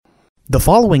The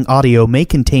following audio may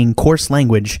contain coarse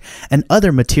language and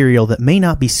other material that may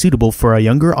not be suitable for a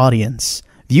younger audience.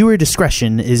 Viewer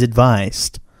discretion is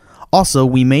advised. Also,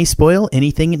 we may spoil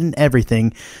anything and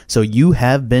everything, so you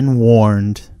have been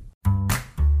warned.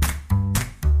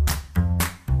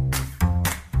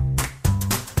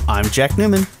 I'm Jack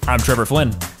Newman. I'm Trevor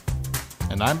Flynn.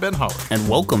 And I'm Ben Howard. And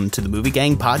welcome to the Movie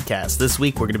Gang Podcast. This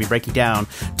week we're going to be breaking down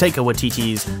Taika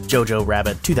Waititi's Jojo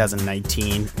Rabbit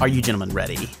 2019. Are you gentlemen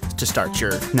ready to start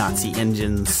your Nazi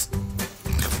engines?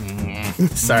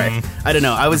 Sorry, I don't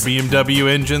know. I was BMW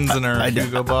engines in our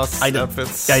Hugo Boss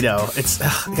outfits. I know. It's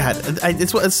God.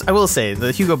 I will say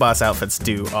the Hugo Boss outfits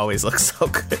do always look so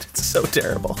good. It's so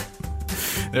terrible.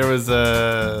 There was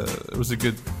a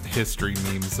good history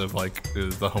memes of like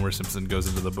the Homer Simpson goes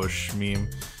into the bush meme,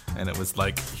 and it was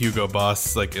like Hugo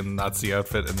Boss like in Nazi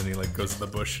outfit, and then he like goes in the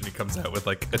bush and he comes out with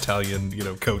like Italian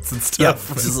coats and stuff.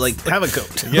 Yep, this is like have a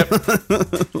coat. Yep.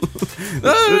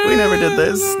 We never did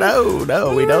this. No,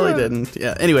 we totally didn't.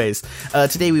 Yeah. Anyways,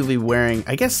 today we'll be wearing,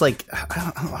 I guess, like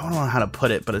I don't know how to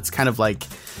put it, but it's kind of like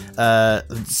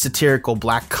satirical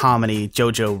black comedy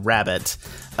Jojo Rabbit.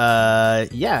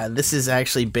 This is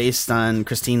actually based on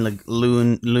Christine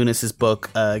Lunis's book,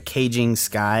 Caging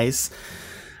Skies.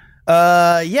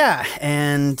 It's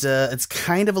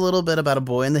kind of a little bit about a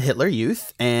boy in the Hitler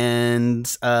Youth,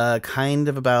 and kind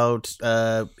of about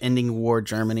ending war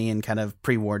Germany and kind of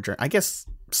pre-war Germany. I guess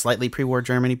slightly pre-war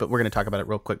Germany, but we're going to talk about it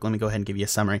real quick. Let me go ahead and give you a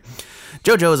summary.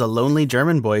 Jojo is a lonely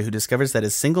German boy who discovers that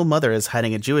his single mother is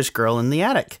hiding a Jewish girl in the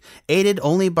attic. Aided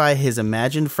only by his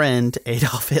imagined friend,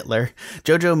 Adolf Hitler,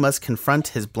 Jojo must confront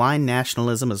his blind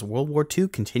nationalism as World War II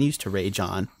continues to rage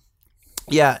on.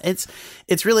 Yeah, it's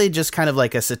really just kind of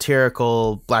like a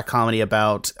satirical black comedy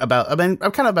about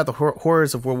the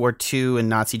horrors of World War II and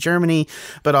Nazi Germany,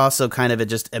 but also kind of it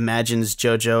just imagines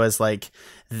Jojo as like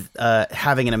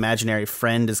having an imaginary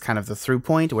friend is kind of the through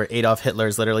point, where Adolf Hitler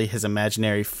is literally his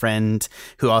imaginary friend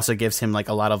who also gives him like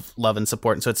a lot of love and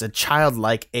support. And so it's a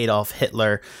childlike Adolf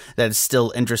Hitler that is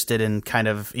still interested in kind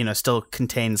of, still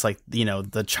contains like,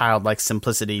 the childlike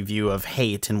simplicity view of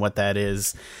hate and what that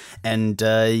is. And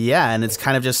and it's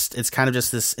kind of just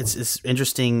this, it's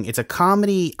interesting. It's a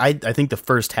comedy. I think the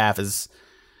first half is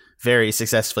very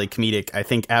successfully comedic. I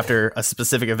think after a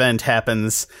specific event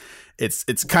happens,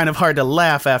 it's kind of hard to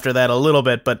laugh after that a little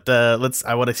bit, but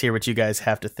I want to hear what you guys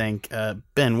have to think.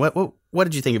 Ben, what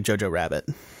did you think of Jojo Rabbit?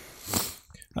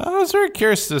 I was very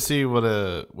curious to see what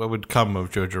would come of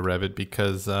Jojo Rabbit,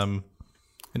 because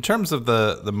in terms of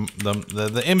the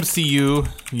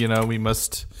MCU, we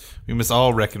must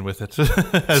all reckon with it.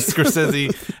 As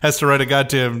Scorsese has to write a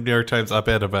goddamn New York Times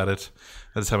op-ed about it.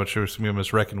 That's how much we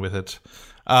must reckon with it.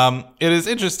 It is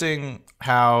interesting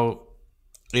how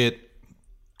it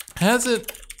hasn't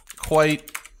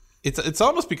quite. It's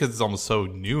almost because it's almost so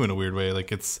new in a weird way. Like,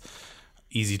 it's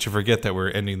easy to forget that we're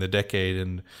ending the decade,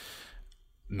 and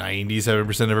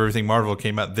 97% of everything Marvel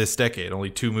came out this decade. Only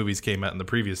 2 movies came out in the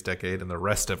previous decade, and the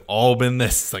rest have all been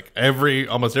this. Like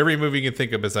almost every movie you can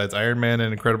think of besides Iron Man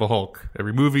and Incredible Hulk,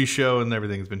 every movie, show, and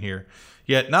everything's been here.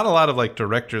 Yet not a lot of like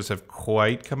directors have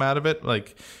quite come out of it.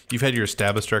 Like, you've had your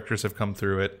established directors have come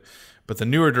through it, but the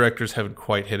newer directors haven't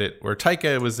quite hit it. Where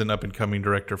Taika was an up-and-coming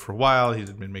director for a while. He's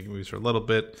been making movies for a little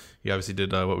bit. He obviously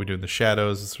did What We Do in the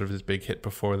Shadows, sort of his big hit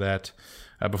before that.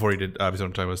 Before he did, obviously,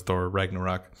 one time was Thor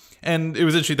Ragnarok. And it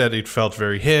was interesting that it felt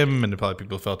very him, and probably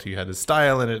people felt he had his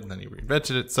style in it, and then he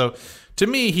reinvented it. So, to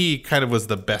me, he kind of was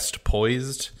the best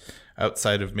poised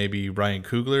outside of maybe Ryan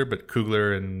Coogler, but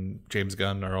Coogler and James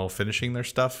Gunn are all finishing their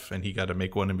stuff, and he got to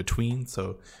make one in between.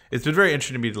 So, it's been very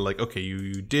interesting to me to like, okay,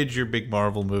 you did your big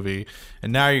Marvel movie,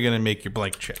 and now you're going to make your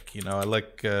blank check. I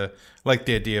like the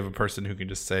idea of a person who can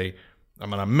just say,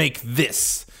 I'm going to make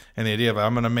this, and the idea of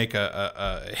I'm going to make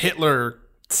a Hitler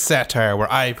satire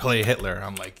where I play Hitler.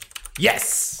 I'm like,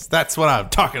 yes, that's what I'm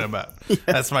talking about. Yeah.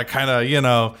 That's my kind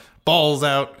of, balls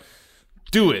out,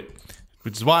 do it.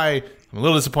 Which is why I'm a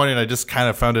little disappointed. I just kind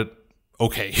of found it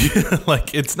okay.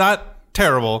 Like, it's not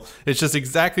terrible. It's just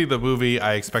exactly the movie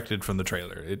I expected from the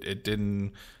trailer. It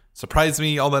didn't surprise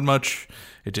me all that much.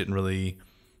 It didn't really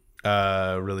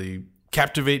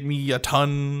captivate me a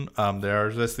ton. There are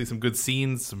actually some good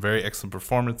scenes, some very excellent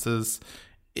performances.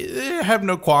 I have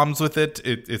no qualms with it.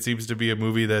 It seems to be a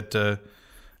movie that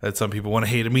some people want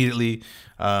to hate immediately,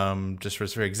 just for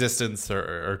its very existence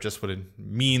or just what it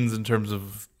means in terms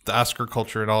of the Oscar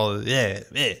culture and all. Put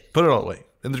it all away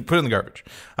and put it in the garbage.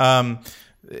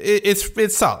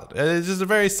 It's solid. It's just a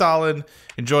very solid,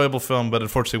 enjoyable film, but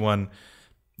unfortunately one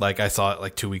like I saw it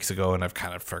like 2 weeks ago and I've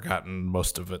kind of forgotten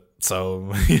most of it.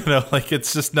 So, like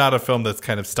it's just not a film that's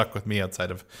kind of stuck with me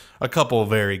outside of a couple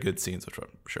very good scenes, which I'm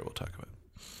sure we'll talk about.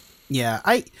 Yeah,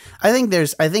 I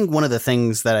think one of the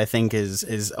things that I think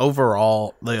is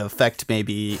overall the effect may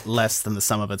be less than the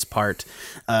sum of its part.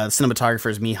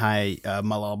 Cinematographer is Mihai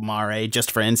Malalmare,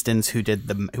 just for instance, who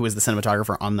was the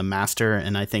cinematographer on The Master,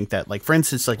 and I think that, like, for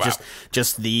instance, like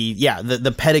just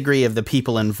the pedigree of the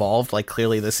people involved, like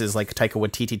clearly this is like Taika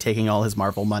Waititi taking all his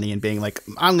Marvel money and being like,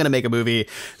 I'm gonna make a movie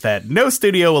that no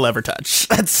studio will ever touch.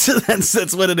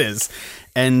 That's what it is.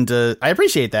 And I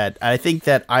appreciate that. I think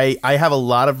that I have a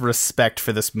lot of respect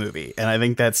for this movie, and I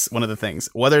think that's one of the things.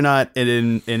 Whether or not it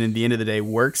in the end of the day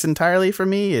works entirely for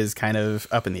me is kind of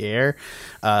up in the air.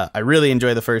 I really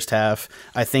enjoy the first half.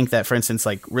 I think that, for instance,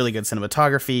 like really good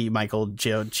cinematography, Michael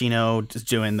Giacchino just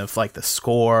doing the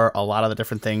score, a lot of the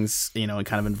different things, and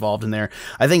kind of involved in there.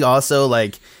 I think also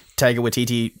like Taika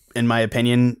Waititi, in my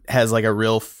opinion, has like a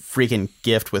real freaking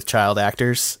gift with child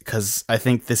actors, because I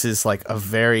think this is like a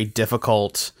very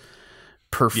difficult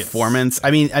performance.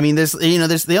 Yes. I mean, there's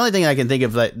the only thing I can think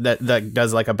of that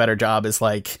does like a better job is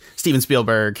like Steven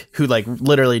Spielberg, who like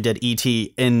literally did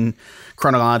E.T. in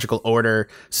chronological order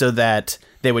so that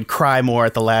they would cry more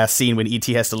at the last scene when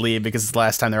E.T. has to leave because it's the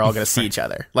last time they're all going to see each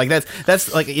other. Like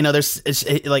that's like,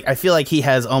 I feel like he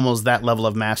has almost that level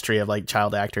of mastery of like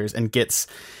child actors and gets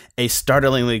a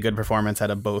startlingly good performance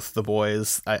out of both the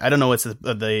boys. I don't know what's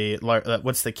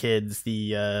the kids.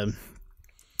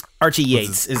 Archie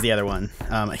Yates is the other one.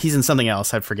 He's in something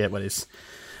else. I forget what his.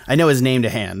 I know his name to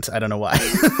hand. I don't know why.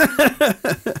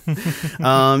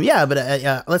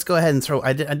 Let's go ahead and throw.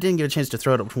 I didn't get a chance to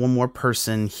throw it up to one more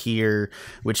person here,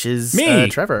 which is me,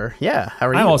 Trevor. Yeah, how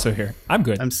are you? I'm also here. I'm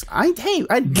good. Hey,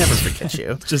 I'd never forget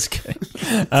you. Just kidding.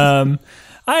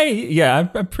 I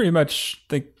pretty much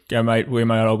think we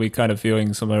might all be kind of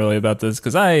feeling similarly about this,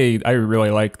 because I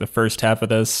really like the first half of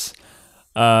this.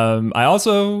 I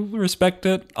also respect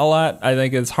it a lot. I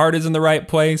think his heart is in the right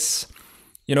place.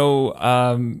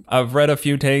 I've read a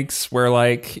few takes where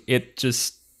like it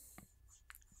just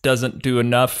doesn't do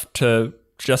enough to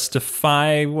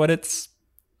justify what it's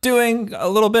doing a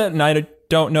little bit, and I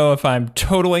don't know if I'm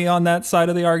totally on that side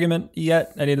of the argument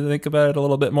yet. I need to think about it a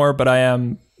little bit more, but I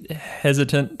am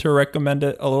hesitant to recommend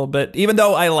it a little bit, even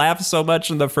though I laughed so much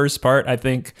in the first part. I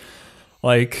think,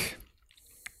 like,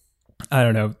 I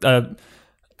don't know,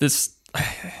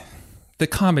 the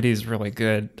comedy is really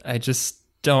good. I just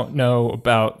don't know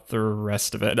about the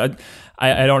rest of it.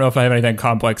 I don't know if I have anything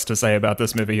complex to say about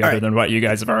this movie other than what you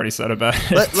guys have already said about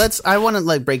it. I want to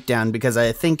like break down, because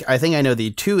I think I know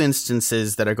the two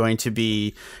instances that are going to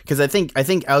be, because I think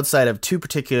outside of two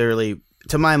particularly,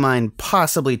 to my mind,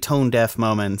 possibly tone-deaf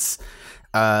moments,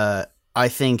 I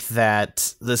think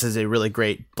that this is a really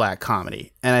great black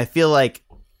comedy. And I feel like,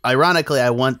 ironically,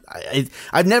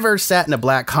 I've never sat in a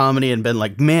black comedy and been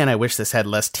like, man, I wish this had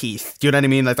less teeth. Do you know what I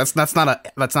mean? Like that's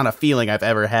not a feeling I've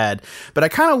ever had. But I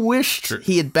kind of wished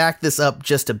he had backed this up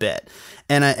just a bit.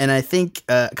 And I think,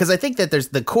 because I think that there's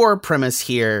the core premise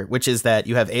here, which is that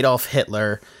you have Adolf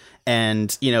Hitler,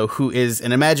 and who is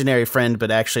an imaginary friend but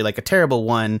actually like a terrible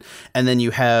one, and then you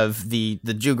have the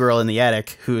Jew girl in the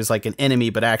attic who is like an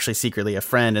enemy but actually secretly a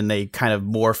friend, and they kind of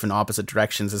morph in opposite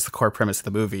directions is the core premise of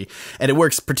the movie, and it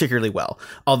works particularly well.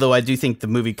 Although I do think the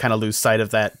movie kind of lose sight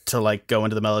of that to like go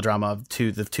into the melodrama of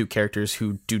the two characters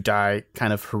who do die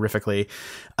kind of horrifically,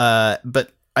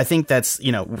 but I think that's,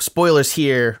 spoilers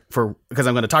here because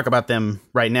I'm going to talk about them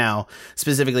right now,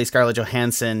 specifically Scarlett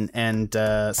Johansson and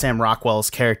Sam Rockwell's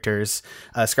characters.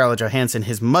 Scarlett Johansson,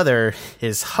 his mother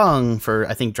is hung for,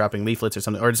 I think, dropping leaflets or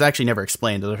something, or it's actually never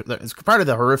explained. It's part of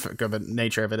the horrific of the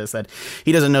nature of it is that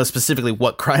he doesn't know specifically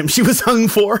what crime she was hung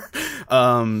for.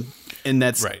 And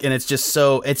that's right. And it's just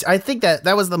so I think that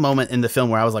was the moment in the film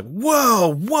where I was like,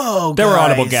 whoa, there were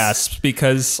audible gasps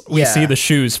because we see the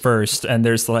shoes first, and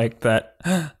there's like that,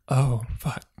 oh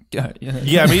fuck. Yeah,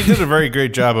 I mean, he did a very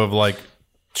great job of like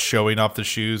showing off the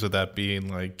shoes without being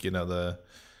like, the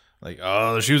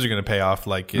shoes are going to pay off.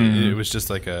 Like it was just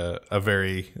like it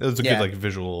was a good like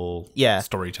visual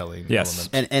storytelling element.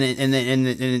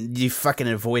 And you fucking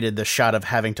avoided the shot of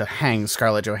having to hang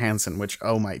Scarlett Johansson, which,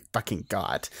 oh my fucking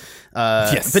God.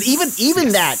 Yes. But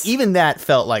even that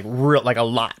felt like like a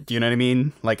lot. Do you know what I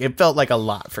mean? Like it felt like a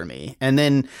lot for me. And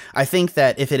then I think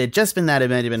that if it had just been that, it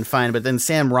might have been fine. But then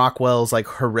Sam Rockwell's like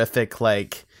horrific,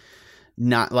 like,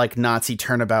 not like Nazi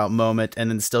turnabout moment and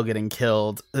then still getting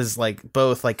killed is like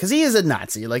both like, because he is a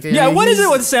Nazi, like, what is it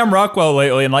with Sam Rockwell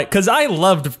lately? And like, because I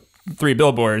loved Three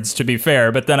Billboards, to be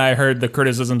fair, but then I heard the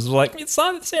criticisms of like, it's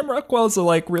not Sam Rockwell's a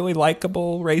like really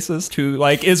likable racist who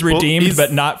like is redeemed,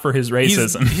 but not for his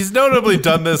racism. He's notably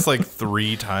done this like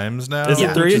 3 times now, Is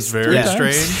it 3? which is very Yeah.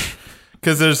 strange.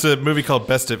 Because there's a movie called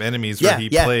Best of Enemies where he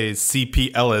plays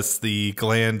C.P. Ellis, the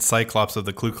Gland Cyclops of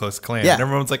the Ku Klux Klan. Yeah. And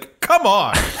everyone's like, come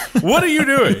on, what are you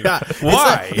doing?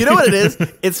 Why? You know what it is?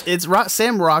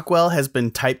 Sam Rockwell has been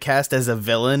typecast as a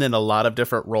villain in a lot of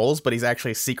different roles, but he's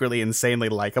actually secretly insanely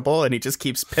likable, and he just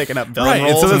keeps picking up villain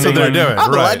roles. So that's what they're being doing.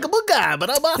 I'm a right. likable guy, but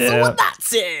I'm also a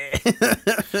Nazi.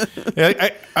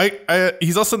 Yeah,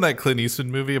 he's also in that Clint Eastwood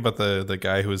movie about the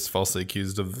guy who was falsely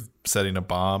accused of setting a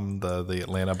bomb, the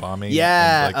Atlanta bombing. Yeah.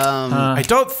 And, I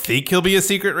don't think he'll be a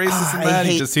secret racist in that.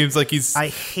 He just seems like he's.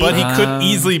 But he could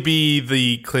easily be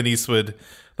the Clint Eastwood.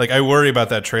 Like, I worry about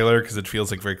that trailer because it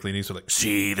feels like very Clint Eastwood. Like,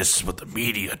 see, this is what the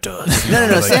media does. No.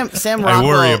 Like, Sam I Rockwell.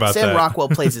 worry about Sam that. Rockwell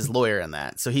plays his lawyer in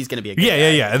that, so he's going to be a good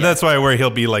guy. Yeah. And that's why I worry he'll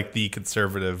be like the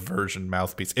conservative version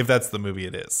mouthpiece, if that's the movie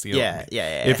it is. You know what I mean?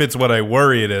 Yeah. If it's what I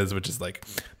worry it is, which is like,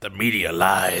 the media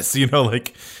lies,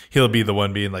 like he'll be the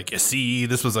one being like, you see,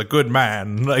 this was a good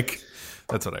man. Like,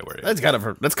 that's what I worry. That's kind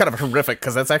of horrific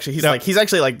because that's actually he's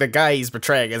actually like the guy he's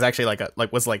portraying is actually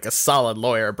was a solid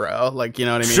lawyer, bro. Like, you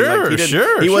know what I mean?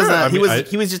 Sure. He wasn't.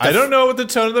 He was just. I don't know what the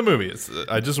tone of the movie is.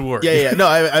 I just worry. Yeah. No,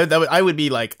 I would be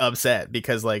like upset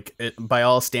because like by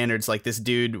all standards, like this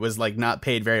dude was like not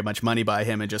paid very much money by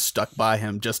him and just stuck by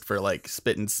him just for like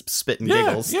spitting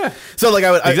giggles. Yeah. So like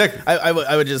Exactly. I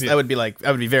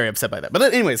would be very upset by that.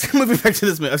 But anyways, moving back to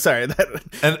this movie. I'm sorry.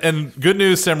 And good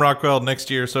news, Sam Rockwell next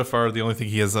year so far. The only thing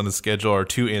he has on his schedule are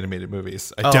 2 animated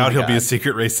movies. I doubt he'll be a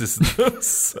secret racist in those.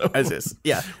 So. As is.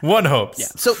 Yeah. One hopes. Yeah.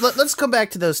 So let's go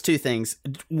back to those 2 things.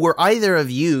 Were either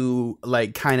of you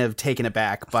like kind of taken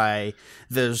aback by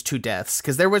those 2 deaths?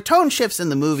 Because there were tone shifts in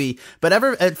the movie, but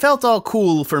it felt all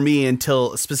cool for me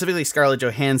until specifically Scarlett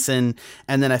Johansson,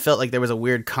 and then I felt like there was a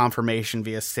weird confirmation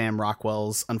via Sam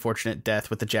Rockwell's unfortunate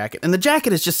death with the jacket. And the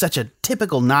jacket is just such a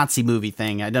typical Nazi movie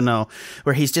thing. I don't know,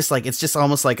 where he's just like, it's just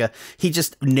almost like he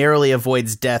just narrowly avoids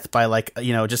death by like,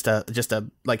 just a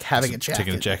like having a jacket.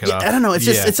 Taking a jacket off. I don't know. It's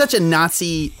just it's such a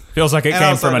Nazi. Feels like it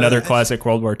came from another classic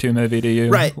World War II movie to you.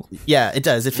 Right. Yeah, it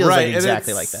does. It feels like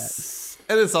exactly like that.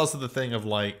 And it's also the thing of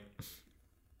like,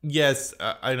 yes,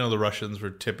 I know the Russians were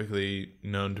typically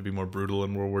known to be more brutal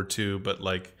in World War II, but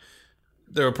like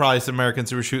there were probably some Americans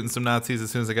who were shooting some Nazis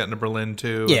as soon as they got into Berlin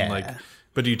too. Yeah. And like,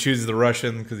 but do you choose the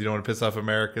Russian because you don't want to piss off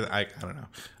Americans? I don't know.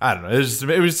 It's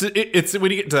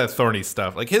when you get to that thorny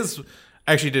stuff. Like his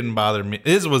actually didn't bother me.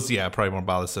 His was probably more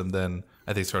bothersome than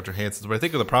I think Scarlett Johansson's. But I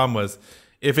think the problem was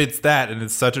if it's that and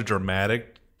it's such a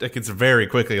dramatic. Like it's very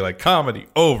quickly like comedy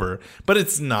over, but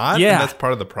it's not. Yeah, and that's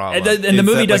part of the problem. And the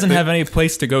movie doesn't have any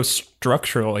place to go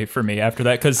structurally for me after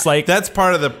that because like that's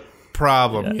part of the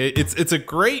problem. Yeah. It's a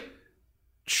great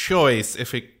choice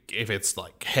if it's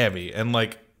like heavy and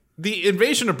like the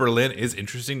invasion of Berlin is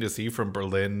interesting to see from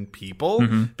Berlin people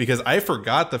because I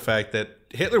forgot the fact that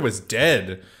Hitler was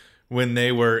dead when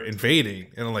they were invading,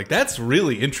 and I'm like that's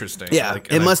really interesting. Yeah,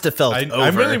 like, it must have felt over. I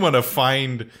really want to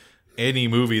find any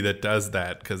movie that does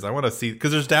that because I want to see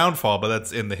because there's Downfall, but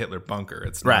that's in the Hitler bunker.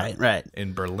 It's not right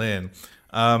in Berlin.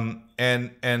 It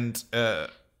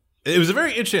was a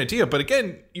very interesting idea, but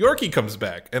again, Yorkie comes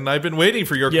back, and I've been waiting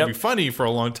for Yorkie to be funny for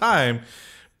a long time,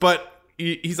 but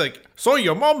he's like, "So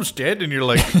your mom's dead," and you're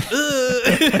like, "That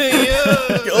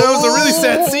was a really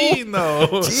sad scene,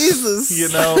 though."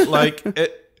 Jesus, like.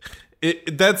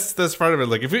 That's part of it.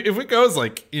 Like if it goes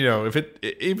like even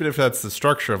if that's the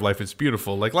structure of Life is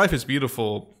Beautiful, like Life is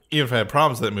Beautiful, even if I had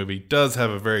problems with that movie, does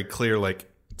have a very clear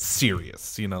like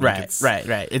serious, right.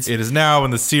 It is now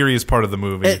in the serious part of the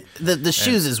movie. The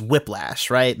shoes is whiplash,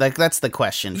 right? Like that's the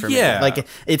question for me. Yeah. Like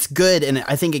it's good, and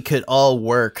I think it could all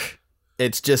work.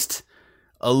 It's just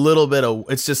a little bit of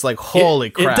it's just like holy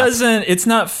crap. It's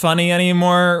not funny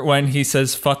anymore when he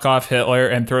says fuck off Hitler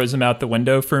and throws him out the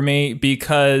window for me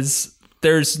because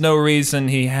there's no reason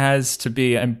he has to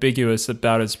be ambiguous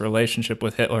about his relationship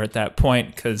with Hitler at that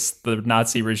point because the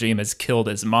Nazi regime has killed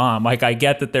his mom. Like I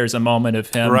get that there's a moment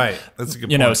of him that's a good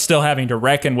point. Still having to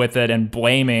reckon with it and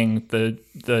blaming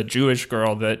the Jewish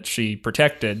girl that she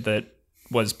protected that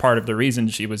was part of the reason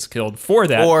she was killed for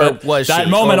that. Or but was that she?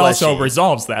 moment Or was also she?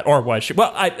 resolves that. Or was she?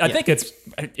 Well, I think it's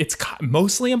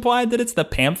mostly implied that it's the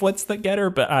pamphlets that get her,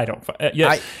 but I don't. It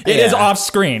is off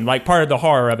screen. Like part of the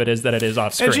horror of it is that it is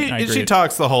off screen. And she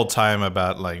talks the whole time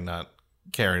about like not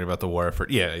caring about the war effort.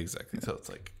 Yeah, exactly. So it's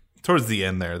like towards the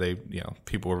end there, they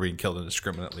people were being killed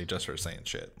indiscriminately just for saying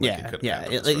shit. Like, it could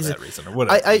have happened for that reason or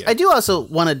whatever. I do also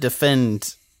want to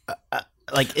defend.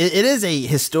 like it is a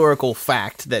historical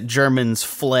fact that Germans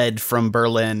fled from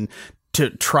Berlin to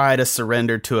try to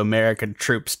surrender to American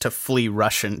troops to flee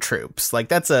Russian troops. Like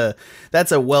that's a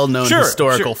well-known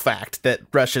historical fact that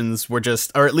Russians were just,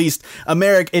 or at least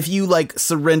if you like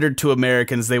surrendered to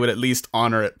Americans, they would at least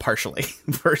honor it partially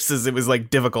versus it was like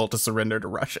difficult to surrender to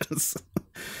Russians.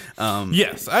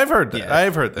 Yes, I've heard that. Yeah.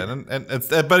 I've heard that. And it's,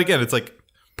 but again, it's like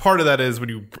part of that is when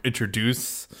you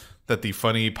introduce that the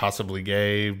funny, possibly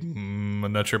gay,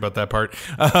 I'm not sure about that part,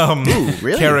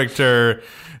 really? character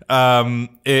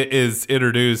it is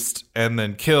introduced and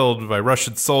then killed by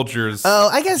Russian soldiers. Oh,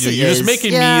 I guess you're just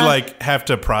making me like have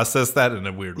to process that in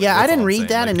a weird way. Yeah, That's I didn't all I'm read saying.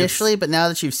 that Like, initially, but now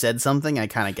that you've said something, I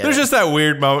kind of get there's it. just that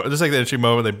weird moment, just like the interesting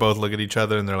moment they both look at each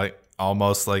other and they're like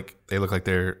almost like they look like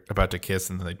they're about to kiss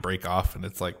and then they break off and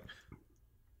it's like,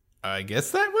 I guess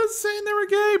that was saying they were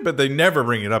gay, but they never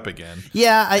bring it up again.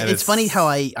 Yeah, it's funny how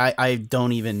I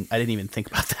didn't even think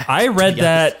about that. I read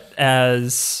that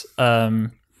as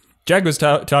Jag was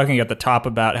talking at the top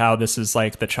about how this is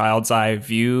like the child's eye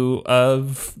view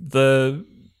of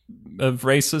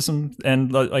racism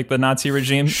and like the Nazi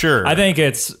regime. Sure. I think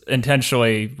it's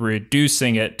intentionally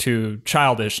reducing it to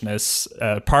childishness,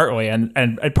 partly,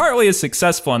 and partly is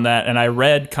successful in that. And I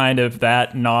read kind of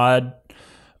that nod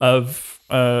of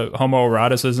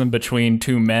homoeroticism between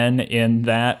two men in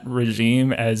that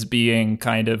regime as being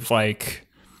kind of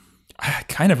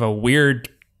a weird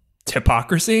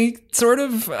hypocrisy, sort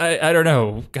of. I don't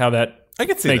know how that I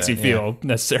could see makes that, you feel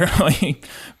necessarily,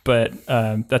 but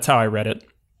that's how I read it.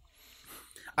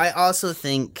 I also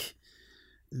think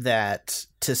that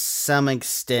to some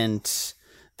extent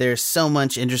there's so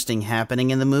much interesting happening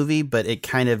in the movie, but it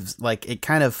kind of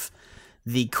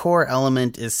the core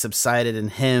element is subsided in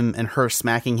him and her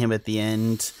smacking him at the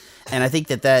end. And I think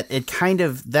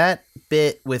that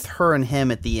bit with her and him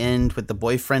at the end with the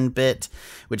boyfriend bit,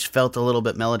 which felt a little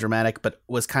bit melodramatic, but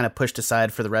was kind of pushed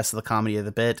aside for the rest of the comedy of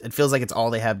the bit. It feels like it's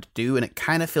all they have to do. And it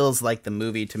kind of feels like the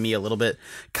movie to me a little bit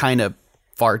kind of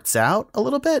farts out a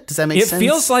little bit. Does that make sense? It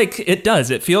feels like it does.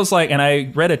 It feels like, and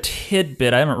I read a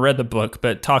tidbit, I haven't read the book,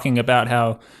 but talking about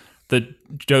how the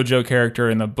Jojo character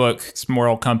in the book's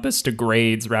moral compass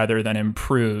degrades rather than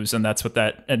improves, and that's what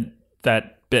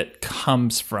that bit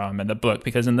comes from in the book.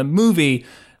 Because in the movie,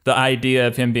 the idea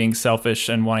of him being selfish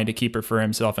and wanting to keep her for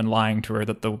himself and lying to her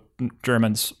that the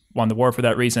Germans won the war for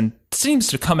that reason seems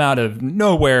to come out of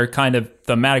nowhere, kind of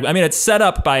thematic. I mean, it's set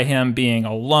up by him being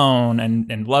alone and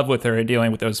in love with her and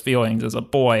dealing with those feelings as a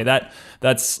boy.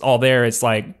 That's all there. It's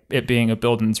like it being a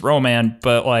Bildun's romance,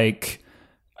 but like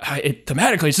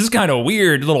thematically, it's just kind of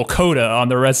weird little coda on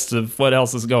the rest of what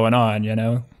else is going on, you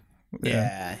know?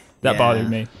 Yeah. That bothered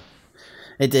me.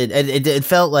 It did. It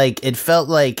felt like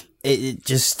it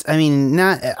just, I mean,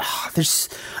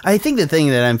 I think the thing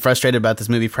that I'm frustrated about this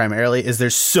movie primarily is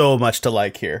there's so much to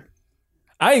like here.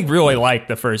 I really liked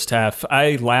the first half.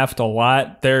 I laughed a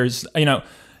lot. There's,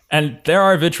 and there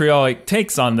are vitriolic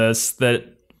takes on this that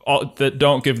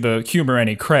don't give the humor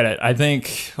any credit. I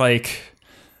think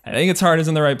its heart is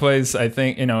in the right place. I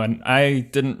think, and I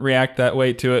didn't react that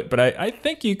way to it, but I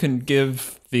think you can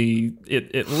give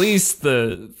at least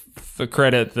the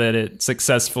credit that it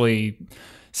successfully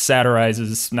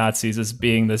satirizes Nazis as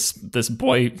being this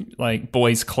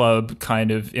boys club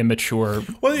kind of immature.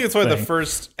 Well, I think that's why thing. the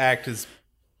first act is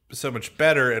so much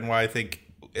better, and why I think,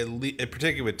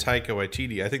 particularly with Taika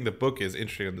Waititi, I think the book is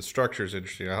interesting and the structure is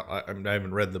interesting. I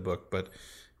haven't read the book, but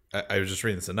I was just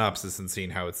reading the synopsis and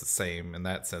seeing how it's the same in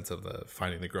that sense of the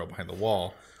finding the girl behind the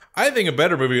wall. I think a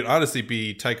better movie would honestly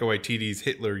be Taika Waititi's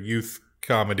Hitler Youth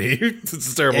comedy.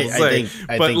 It's terrible to say.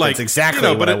 I think that's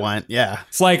exactly what I want. Yeah.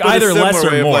 It's like either less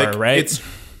or more, right?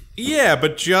 Yeah,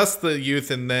 but just the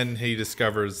youth, and then he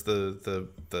discovers the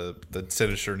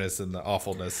sinisterness and the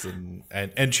awfulness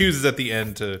and chooses at the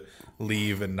end to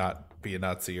leave and not be a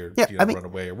Nazi or run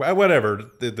away or whatever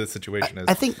the situation is.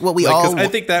 I think what I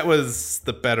think that was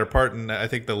the better part, and I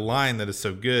think the line that is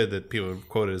so good that people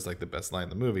quote it as like the best line in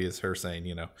the movie is her saying,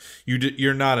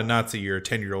 you're not a Nazi, you're a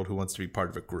 10-year-old who wants to be part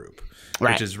of a group,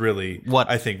 right. Which is really what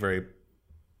I think very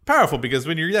powerful, because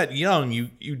when you're that young,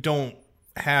 you don't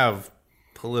have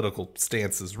political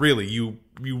stances really. You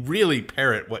really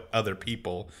parrot what other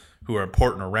people who are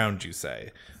important around you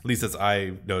say. At least as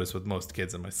I noticed with most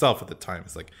kids and myself at the time.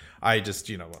 It's like, I just,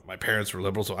 my parents were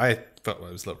liberal, so I felt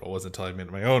I was liberal. It wasn't until I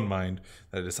made my own mind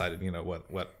that I decided,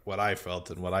 what I felt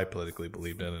and what I politically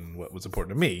believed in and what was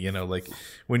important to me. Like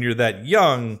when you're that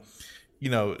young,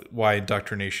 why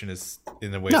indoctrination is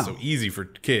in a way so easy for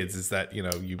kids is that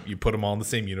you put them all in the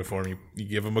same uniform, you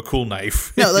give them a cool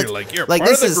knife, no, you're like you're part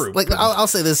of the group. Like I'll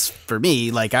say this for me,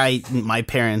 like my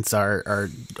parents are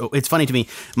it's funny to me,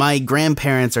 my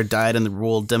grandparents are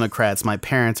dyed-in-the-wool Democrats, my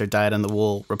parents are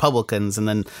dyed-in-the-wool Republicans, and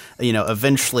then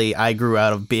eventually I grew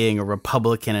out of being a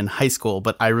Republican in high school,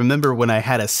 but I remember when I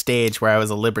had a stage where I was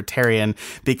a libertarian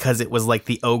because it was like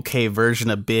the okay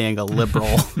version of being a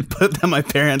liberal, but then my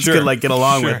parents could like get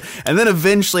along with. And then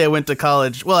eventually I went to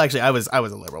college. Well, actually, I was a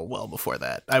liberal well before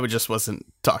that. I just wasn't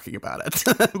talking about it.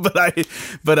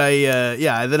 but I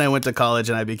then I went to college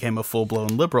and I became a full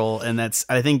blown liberal. And that's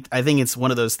I think it's one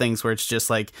of those things where it's just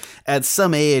like at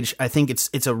some age, I think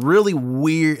it's a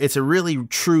really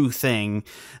true thing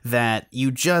that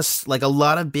you just like a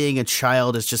lot of being a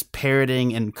child is just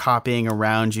parroting and copying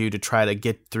around you to try to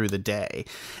get through the day.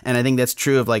 And I think that's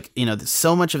true of like,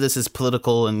 so much of this is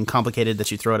political and complicated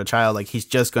that you throw at a child. Like he's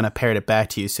just going to parrot it back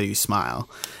to you so you smile.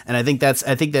 And I think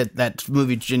that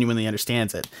movie genuinely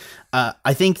understands it.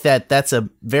 I think that's a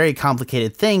very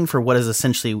complicated thing for what is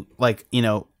essentially like,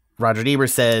 Roger Ebert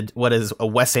said, what is a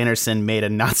Wes Anderson made a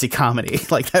Nazi comedy?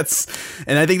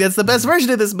 And I think that's the best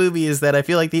version of this movie is that I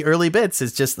feel like the early bits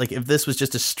is just like, if this was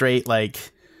just a straight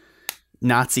like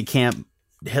Nazi camp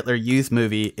Hitler Youth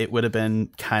movie, it would have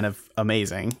been kind of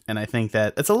amazing. And I think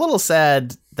that it's a little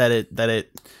sad that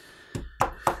it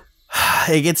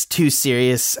gets too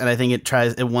serious, and I think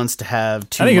it wants to have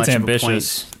too much. I think it's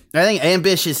ambitious. I think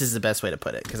ambitious is the best way to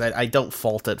put it, because I don't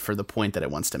fault it for the point that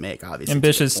it wants to make. Obviously,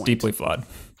 ambitious, deeply flawed.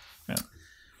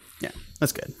 Yeah,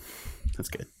 that's good. That's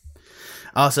good.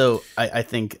 Also, I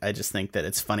just think that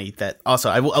it's funny that also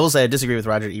I will say I disagree with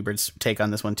Roger Ebert's take on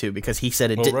this one too, because he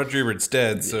said Roger Ebert's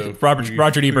dead, so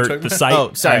Roger Ebert, the site.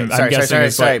 Oh, sorry.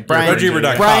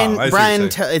 Brian,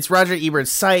 it's Roger Ebert's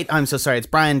site. I'm so sorry. It's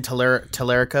Brian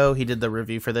Tallarico. He did the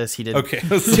review for this. He did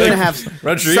 2.5.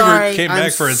 Roger Ebert came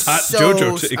back for his hot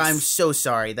JoJo takes. I'm so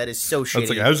sorry. That is so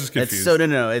shitty. I was just confused.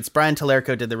 No. It's Brian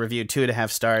Tallarico did the review, 2.5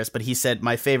 stars. But he said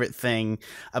my favorite thing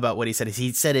about what he said is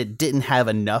he said it didn't have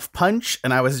enough punch.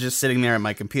 And I was just sitting there at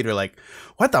my computer like,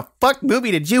 what the fuck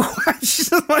movie did you watch?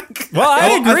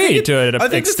 I agree to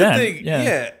an extent.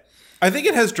 Yeah. I think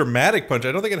it has dramatic punch.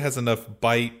 I don't think it has enough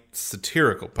bite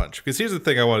satirical punch. Because here's the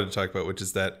thing I wanted to talk about, which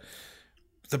is that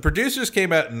the producers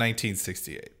came out in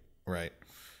 1968, right?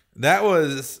 That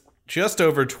was just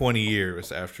over 20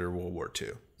 years after World War II.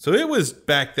 So it was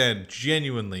back then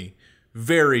genuinely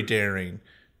very daring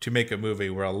to make a movie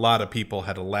where a lot of people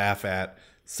had to laugh at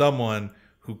someone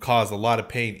who caused a lot of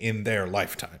pain in their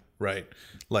lifetime, right?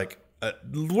 Like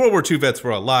World War II vets were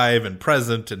alive and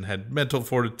present and had mental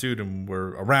fortitude and were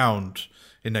around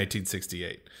in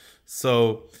 1968.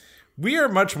 So we are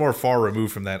much more far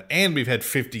removed from that, and we've had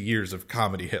 50 years of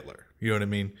comedy Hitler. You know what I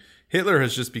mean? Hitler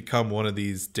has just become one of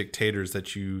these dictators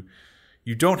that you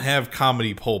don't have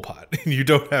comedy Pol Pot. You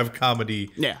don't have comedy...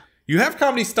 Yeah. You have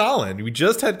comedy Stalin. We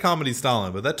just had comedy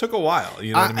Stalin, but that took a while.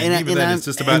 You know what I mean? Even then, it's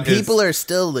just about people are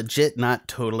still legit not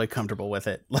totally comfortable with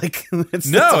it. Like, it's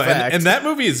no, and that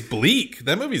movie is bleak.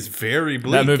 That movie is very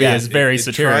bleak. That movie is very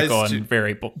satirical and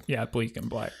very bleak and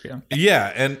black.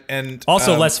 Yeah, and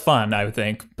also less fun, I would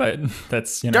think. But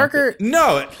that's darker.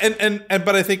 No,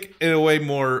 but I think in a way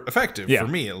more effective for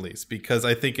me at least, because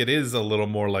I think it is a little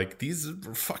more like these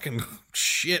are fucking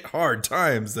shit hard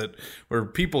times where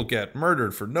people get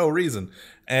murdered for no reason.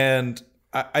 And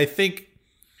I think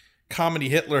comedy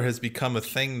Hitler has become a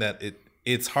thing that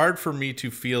it's hard for me to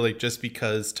feel like just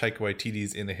because Taika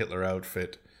Waititi's in a Hitler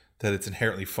outfit that it's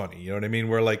inherently funny. You know what I mean?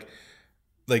 Where like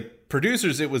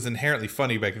producers, it was inherently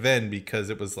funny back then because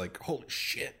it was like, holy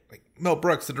shit, like Mel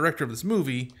Brooks, the director of this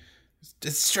movie,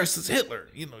 is dressed as Hitler,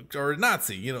 or a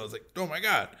Nazi, it's like, oh my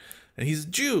God. And he's a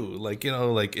Jew, like,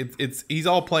 it's he's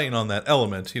all playing on that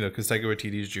element, because Taika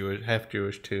Waititi is Jewish, half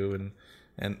Jewish too,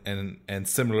 and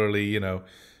similarly,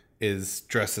 is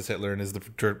dressed as Hitler and is the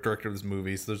director of this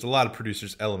movie. So there's a lot of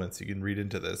producers' elements you can read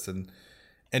into this, and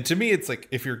to me, it's like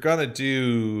if you're gonna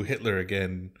do Hitler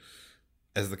again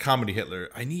as the comedy Hitler,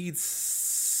 I need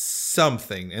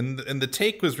something, and the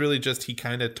take was really just he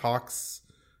kind of talks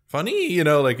funny,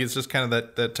 like it's just kind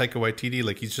of that Taika Waititi,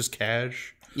 like he's just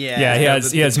cash. Yeah,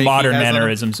 he has modern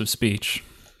mannerisms of speech.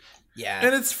 Yeah.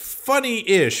 And it's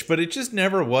funny-ish, but it just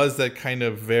never was that kind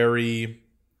of very...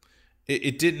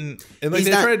 It didn't... And like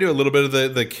they try to do a little bit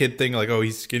of the kid thing, like, oh,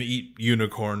 he's going to eat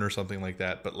unicorn or something like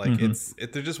that. But like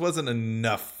there just wasn't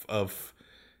enough of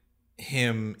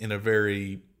him in a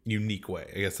very unique way.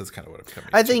 I guess that's kind of what I'm coming.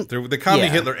 I think the comedy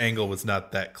Hitler angle was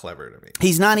not that clever to me.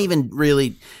 He's not even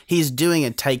really. He's doing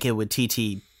a Taika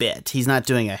Waititi bit. He's not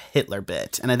doing a Hitler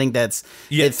bit, and I think that's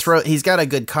he's got a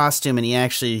good costume, and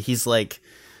he's like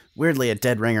weirdly a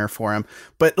dead ringer for him.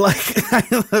 But like,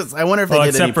 I wonder if they did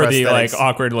except any for the prosthetics. like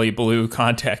awkwardly blue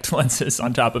contact lenses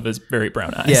on top of his very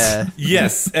brown eyes. Yeah.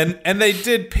 Yes, and they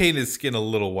did paint his skin a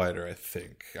little whiter, I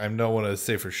think. I don't want to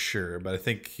say for sure, but I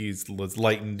think was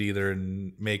lightened either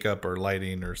in makeup or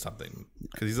lighting or something,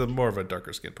 because he's more of a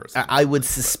darker skinned person. I would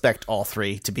suspect all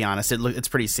three, to be honest. It's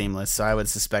pretty seamless, so I would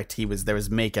suspect there was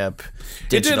makeup.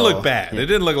 Digital. It didn't look bad. Yeah. It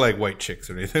didn't look like White Chicks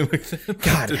or anything like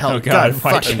that. God,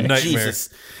 fucking nightmare. Jesus.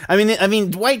 I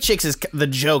mean, White Chicks the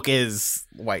joke is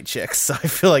White Chicks, so I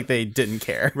feel like they didn't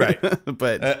care. Right.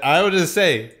 But I would just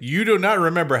say, you do not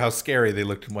remember how scary they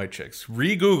looked in White Chicks.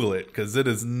 Re-Google it, because it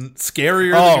is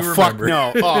scarier than you remember.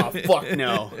 Fuck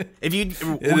no. If you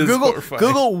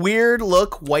Google weird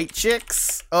look White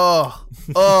Chicks,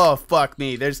 fuck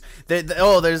me. There's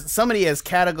somebody has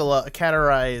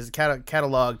cataloged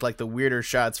like the weirder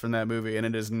shots from that movie, and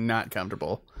it is not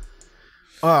comfortable.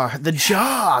 The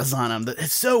jaws on them.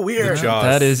 It's so weird.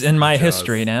 That is in my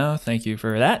history now. Thank you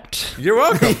for that. You're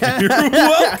welcome. You're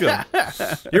welcome.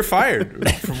 You're fired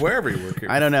from wherever you work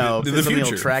here. I don't know. In the future,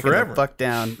 will track forever. it the fuck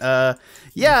down.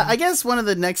 I guess one of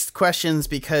the next questions,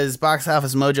 because Box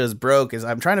Office Mojo's broke, is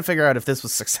I'm trying to figure out if this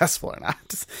was successful or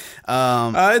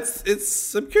not.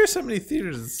 It's. I'm curious how many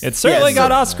theaters. It certainly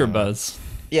got Oscar buzz.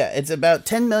 Yeah, it's about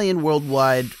 10 million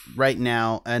worldwide right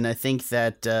now, and I think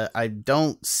that I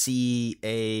don't see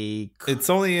a... It's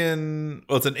only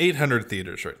it's in 800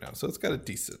 theaters right now, so it's got a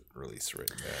decent release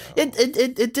right now.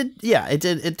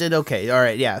 It did okay. All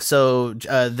right, yeah. So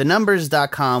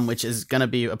thenumbers.com, which is going to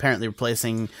be apparently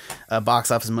replacing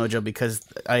Box Office Mojo because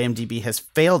IMDb has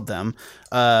failed them,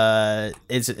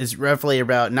 is roughly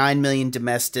about 9 million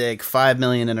domestic, 5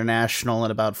 million international,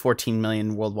 and about 14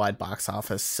 million worldwide box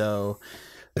office. So...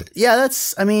 yeah,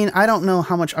 I don't know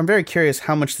how much. I'm very curious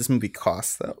how much this movie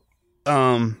costs, though.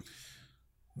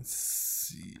 Let's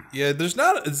see. Yeah,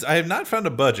 I have not found a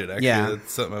budget, actually. Yeah.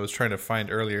 That's something I was trying to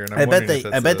find earlier. And I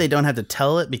bet they don't have to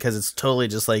tell it because it's totally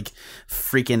just like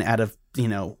freaking out of,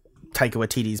 Taika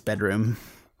Waititi's bedroom.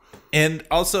 And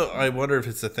also, I wonder if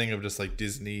it's a thing of just like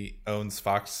Disney owns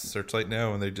Fox Searchlight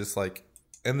now, and they just like,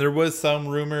 and there was some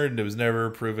rumor, and it was never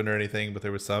proven or anything, but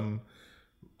there was some,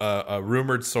 a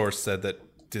rumored source said that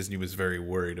Disney was very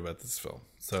worried about this film,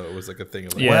 so it was like a thing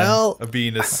of of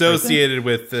being associated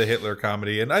with the Hitler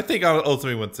comedy. And I think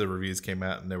ultimately, once the reviews came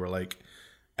out and they were like,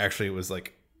 actually, it was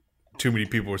like too many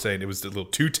people were saying it was a little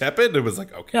too tepid. It was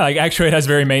like, okay, yeah, like actually, it has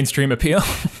very mainstream appeal.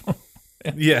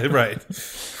 Yeah, right,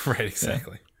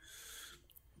 exactly. Yeah.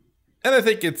 And I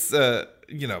think it's but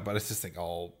I just think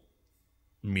all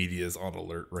media is on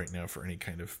alert right now for any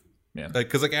kind of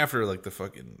because like after like the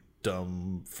fucking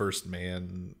dumb First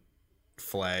Man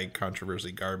flag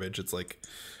controversy garbage, it's like,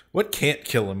 what can't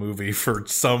kill a movie for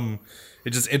some?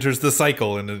 It just enters the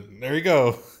cycle, and there you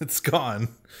go, it's gone.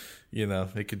 I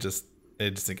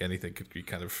just think anything could be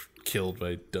kind of killed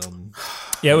by dumb.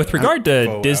 Yeah, with regard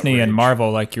to Disney outrage. And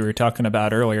Marvel, like you were talking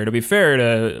about earlier, to be fair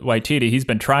to Waititi, he's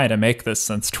been trying to make this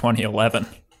since 2011.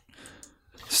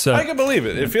 So I can believe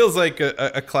it. It feels like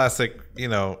a classic.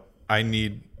 I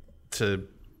need to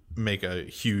make a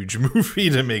huge movie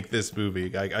to make this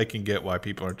movie. I can get why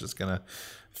people aren't just gonna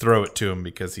throw it to him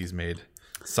because he's made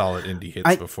solid indie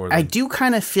hits before then. I do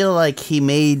kind of feel like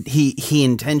he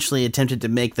intentionally attempted to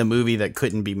make the movie that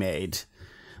couldn't be made.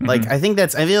 Like, I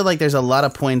feel like there's a lot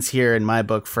of points here in my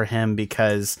book for him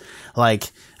because,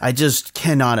 like, I just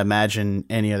cannot imagine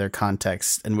any other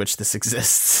context in which this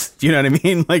exists. You know what I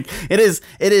mean? Like, it is,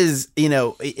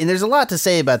 and there's a lot to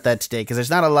say about that today because there's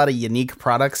not a lot of unique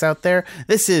products out there.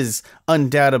 This is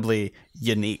undoubtedly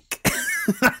unique.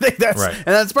 I think that's right.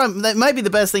 And that might be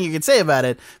the best thing you could say about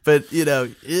it, but, it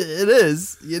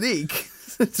is unique.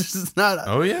 It's just not.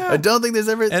 Oh yeah. I don't think there's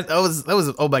ever. That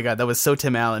was. Oh my god. That was so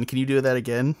Tim Allen. Can you do that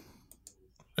again?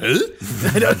 I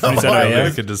don't know.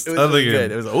 I could just. It was really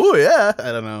good. It was. Oh yeah.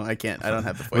 I don't know. I can't. I don't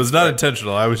have the voice. It was not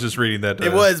intentional. I was just reading that.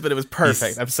 It was, but it was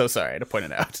perfect. I'm so sorry to point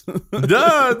it out.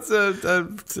 No,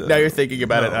 it's now you're thinking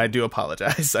about it. And I do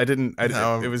apologize. I didn't.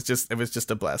 It was just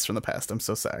a blast from the past. I'm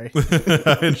so sorry.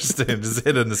 I understand. Just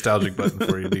hit a nostalgic button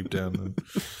for you deep down.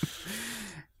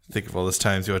 Think of all those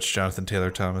times you watched Jonathan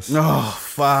Taylor Thomas. Oh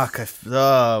fuck!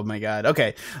 Oh my god.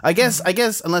 Okay, I guess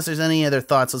unless there's any other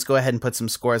thoughts, let's go ahead and put some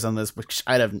scores on this. Which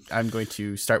I'm going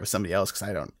to start with somebody else because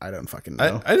I don't fucking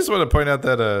know. I just want to point out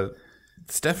that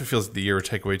definitely feels like the year where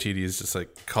Taika Waititi is just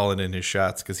like calling in his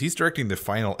shots because he's directing the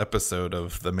final episode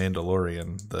of The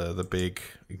Mandalorian, the big,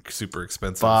 super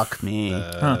expensive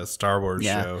Star Wars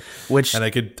show. And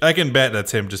I can bet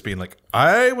that's him just being like,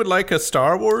 I would like a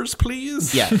Star Wars,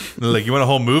 please. Yeah. Like, you want a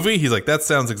whole movie? He's like, that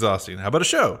sounds exhausting. How about a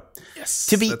show? Yes.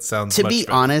 To be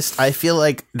honest, I feel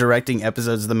like directing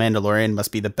episodes of The Mandalorian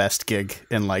must be the best gig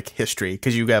in like history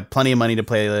because you got plenty of money to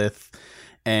play with.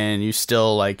 And you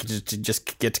still like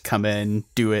just get to come in,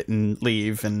 do it, and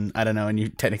leave. And I don't know. And you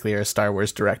technically are a Star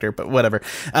Wars director, but whatever.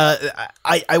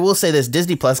 I will say this: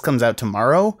 Disney Plus comes out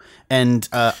tomorrow, and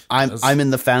I'm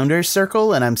in the founders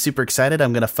circle, and I'm super excited.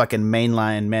 I'm gonna fucking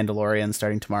mainline Mandalorian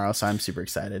starting tomorrow, so I'm super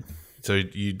excited. So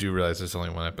you do realize there's only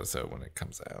one episode when it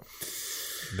comes out.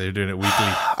 They're doing it weekly.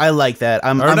 I like that.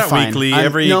 I'm not fine. Weekly,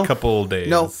 every couple days.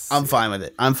 No, I'm fine with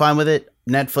it.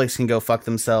 Netflix can go fuck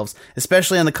themselves,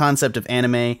 especially on the concept of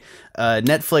anime.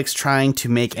 Netflix trying to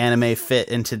make anime fit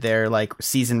into their like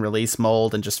season release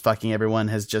mold and just fucking everyone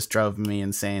has just drove me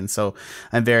insane. So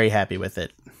I'm very happy with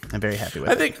it. I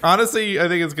think honestly,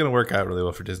 it's going to work out really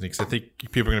well for Disney because I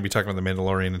think people are going to be talking about The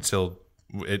Mandalorian until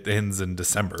it ends in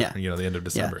December. Yeah. The end of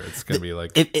December. Yeah. It's going to be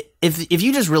like if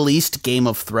you just released Game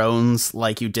of Thrones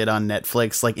like you did on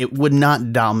Netflix, like it would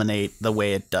not dominate the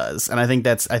way it does. And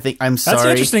that's the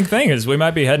interesting thing is we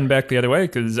might be heading back the other way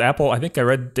because Apple. I think I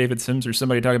read David Sims or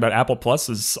somebody talking about Apple Plus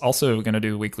is also going to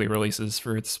do weekly releases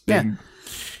for its big.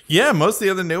 Yeah, most of the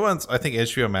other new ones, I think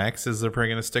HBO Max is they're probably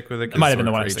going to stick with it. It might have been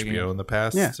the one HBO in the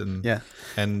past. Yeah,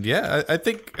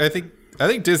 I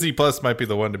think Disney Plus might be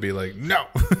the one to be like, no.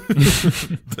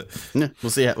 We'll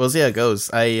see how it goes.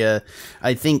 I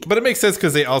think, but it makes sense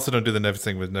because they also don't do the Netflix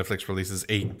thing with Netflix releases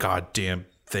 8 goddamn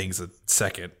things a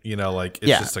second. Like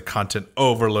it's just a content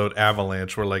overload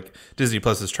avalanche. Where like Disney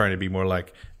Plus is trying to be more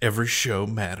like every show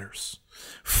matters.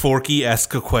 Forky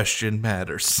ask a question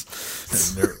matters,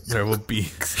 and there will be.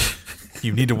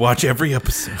 You need to watch every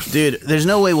episode. Dude, there's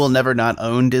no way we'll never not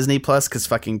own Disney Plus because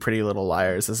fucking Pretty Little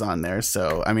Liars is on there.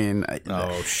 So, I mean,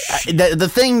 the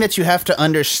thing that you have to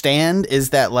understand is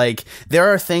that, like,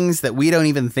 there are things that we don't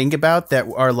even think about that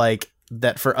are, like,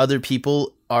 that for other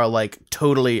people are, like,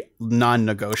 totally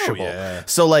non-negotiable.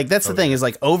 So, like, that's the thing is,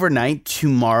 like, overnight,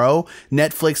 tomorrow,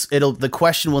 Netflix, the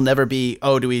question will never be,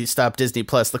 oh, do we stop Disney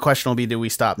Plus? The question will be, do we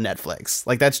stop Netflix?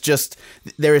 Like,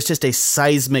 there is just a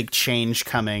seismic change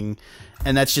coming.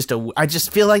 And that's I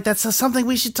just feel like that's something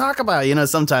we should talk about.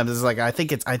 Sometimes it's like, I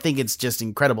think it's just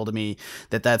incredible to me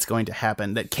that that's going to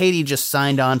happen, that Katie just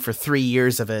signed on for 3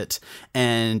 years of it.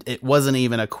 And it wasn't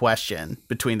even a question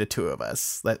between the two of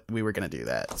us that we were going to do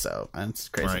that. So that's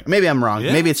crazy. Right. Maybe I'm wrong.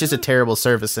 Yeah. Maybe it's just a terrible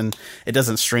service and it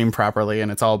doesn't stream properly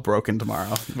and it's all broken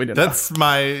tomorrow. We don't know.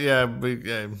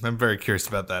 I'm very curious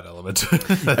about that element.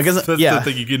 that's the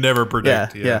thing you can never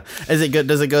predict. Yeah. Is it good?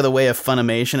 Does it go the way of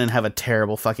Funimation and have a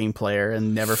terrible fucking player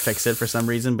and never fix it for some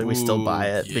reason, but we still buy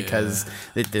it because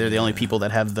they're the only people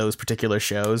that have those particular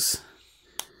shows?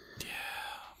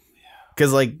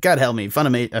 Because, like, God help me,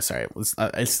 Funimation. Sorry,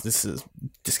 this is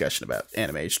discussion about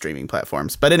anime streaming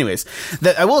platforms. But anyways,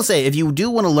 I will say, if you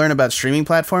do want to learn about streaming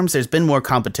platforms, there's been more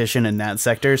competition in that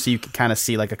sector, so you can kind of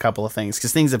see like a couple of things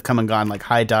because things have come and gone, like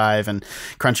High Dive and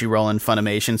Crunchyroll and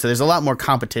Funimation. So there's a lot more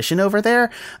competition over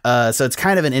there. So it's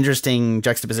kind of an interesting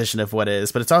juxtaposition of what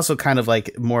is, but it's also kind of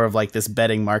like more of like this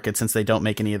betting market since they don't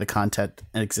make any of the content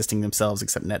existing themselves,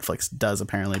 except Netflix does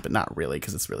apparently, but not really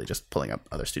because it's really just pulling up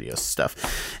other studios'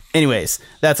 stuff. Anyways,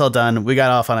 that's all done. We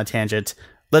got off on a tangent.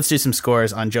 Let's do some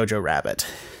scores on Jojo Rabbit.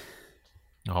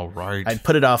 All right. I'd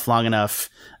put it off long enough.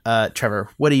 Trevor,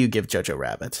 what do you give Jojo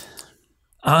Rabbit?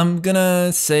 I'm going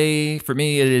to say, for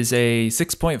me, it is a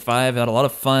 6.5. I had a lot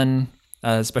of fun,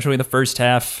 especially the first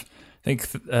half. I think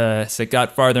as it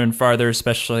got farther and farther,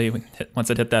 especially once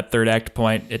it hit that third act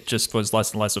point, it just was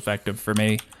less and less effective for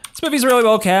me. This movie's really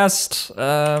well cast.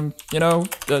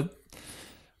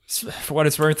 For what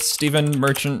it's worth, Stephen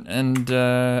Merchant and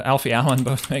Alfie Allen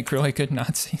both make really good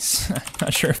Nazis. I'm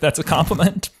not sure if that's a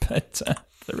compliment, but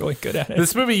they're really good at it.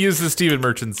 This movie uses Stephen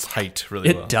Merchant's height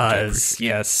really well. It does,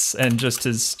 yes. And just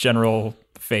his general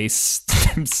face.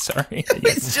 I'm sorry.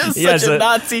 It's just such a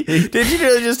Nazi. Did you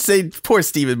really just say, poor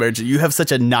Stephen Merchant, you have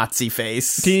such a Nazi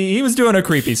face? He was doing a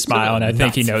creepy smile, and I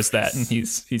think he knows that, and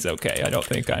he's okay. I don't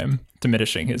think I'm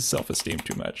diminishing his self-esteem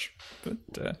too much. But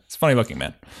it's a funny-looking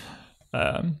man.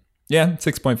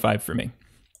 6.5 for me.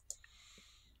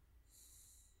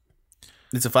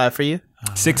 It's a 5 for you?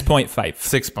 6.5.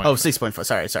 6.5. Oh,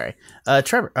 6.4. Sorry.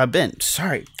 Trevor, Ben,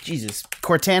 sorry. Jesus.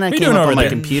 Cortana came up on my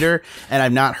computer, and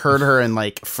I've not heard her in,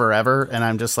 like, forever, and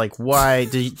I'm just like, why?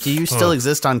 Do you still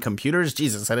exist on computers?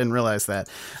 Jesus, I didn't realize that.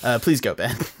 Please go,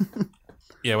 Ben.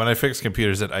 Yeah, when I fix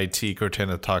computers at IT,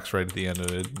 Cortana talks right at the end,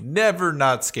 and it never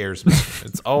not scares me.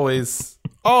 It's always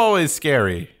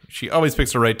scary. She always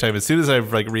picks the right time. As soon as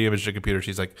I've like reimaged a computer,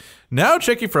 she's like, "Now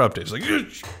checking for updates." Like,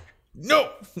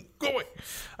 no, go away.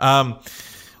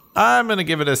 I'm gonna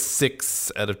give it a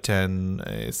 6 out of 10,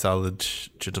 a solid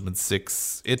gentleman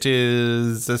 6. It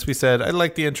is, as we said, I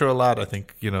like the intro a lot. I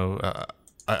think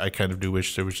I kind of do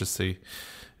wish there was just a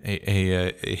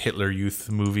Hitler Youth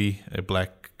movie, a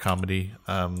black comedy.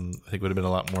 I think it would have been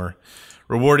a lot more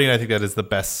rewarding. I think that is the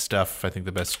best stuff. I think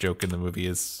the best joke in the movie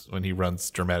is when he runs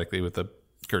dramatically with a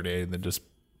grenade and then just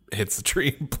hits the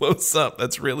tree and blows up.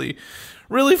 That's really,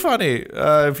 really funny.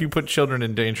 If you put children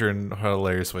in danger in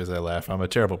hilarious ways, I laugh. I'm a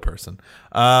terrible person.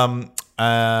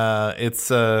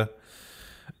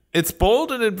 It's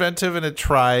bold and inventive, and it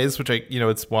tries, which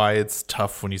it's why it's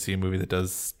tough when you see a movie that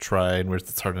does try and wears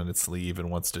its heart on its sleeve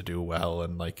and wants to do well.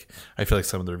 And like, I feel like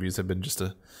some of the reviews have been just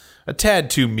a tad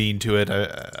too mean to it.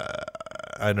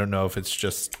 I don't know if it's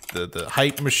just the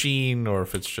hype machine or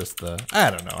if it's just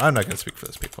I don't know. I'm not going to speak for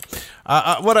those people.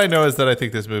 What I know is that I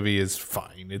think this movie is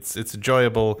fine. It's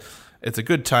enjoyable. It's a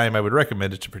good time. I would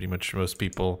recommend it to pretty much most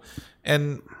people.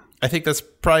 And I think that's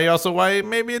probably also why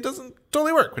maybe it doesn't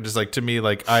totally work, which is like, to me,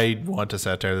 like, I want a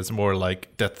satire that's more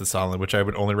like Death to Stalin, which I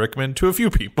would only recommend to a few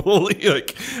people.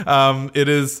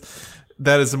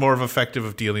 That is more of effective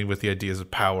of dealing with the ideas of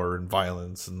power and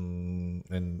violence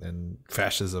and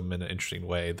fascism in an interesting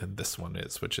way than this one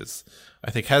is, which is, I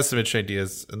think, has some interesting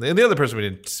ideas. And the other person we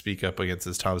didn't speak up against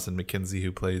is Thomasin McKenzie,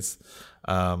 who plays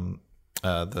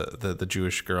the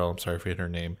Jewish girl. I'm sorry I forget her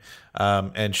name.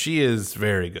 And she is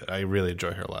very good. I really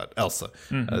enjoy her a lot. Elsa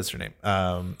is her name.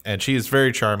 And she is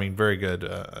very charming, very good.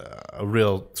 A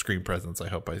real screen presence. I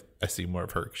hope I see more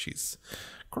of her. She's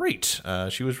great.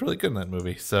 She was really good in that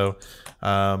movie. So,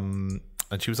 and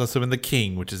she was also in The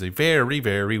King, which is a very,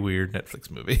 very weird Netflix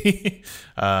movie.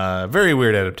 Very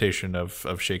weird adaptation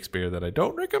of Shakespeare that I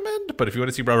don't recommend. But if you want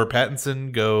to see Robert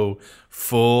Pattinson go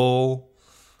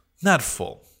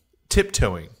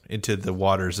tiptoeing into the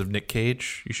waters of Nick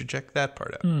Cage, you should check that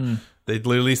part out. They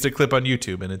released a clip on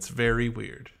YouTube, and it's very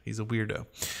weird. He's a weirdo.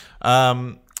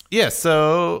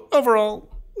 So overall,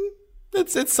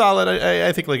 it's solid.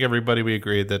 I think, like everybody, we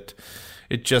agree that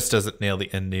it just doesn't nail the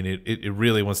ending. It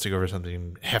really wants to go for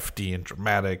something hefty and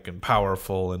dramatic and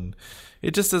powerful, and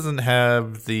it just doesn't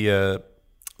have the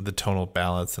tonal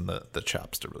balance and the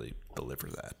chops to really deliver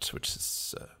that, which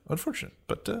is unfortunate.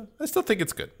 But I still think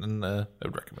it's good, and I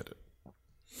would recommend it.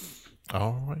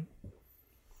 All right.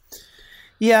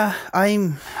 Yeah, I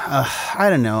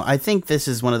don't know. I think this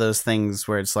is one of those things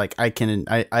where it's like I don't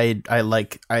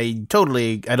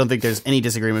think there's any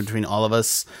disagreement between all of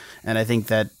us, and I think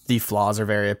that the flaws are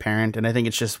very apparent, and I think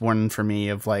it's just one for me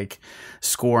of like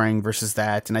scoring versus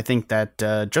that, and I think that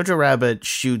Jojo Rabbit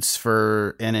shoots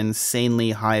for an insanely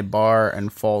high bar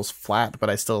and falls flat, but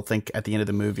I still think at the end of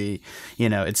the movie,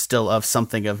 it's still of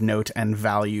something of note and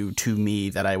value to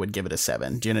me that I would give it a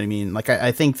 7. Do you know what I mean? Like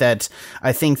I think that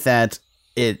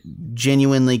it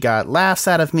genuinely got laughs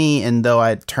out of me, and though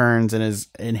it turns and is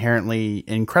inherently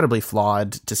incredibly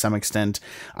flawed to some extent,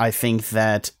 I think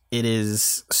that it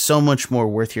is so much more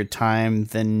worth your time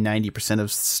than 90%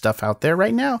 of stuff out there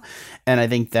right now. And I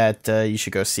think that you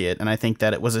should go see it. And I think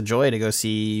that it was a joy to go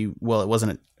see. Well, it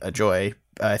wasn't a joy.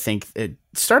 I think it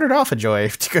started off a joy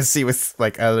to go see with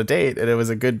like on a date, and it was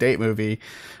a good date movie,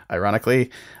 ironically.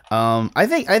 I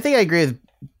think I agree with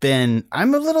Ben.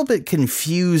 I'm a little bit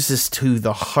confused as to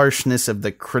the harshness of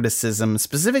the criticism,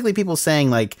 specifically people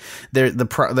saying like they're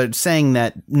saying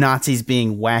that Nazis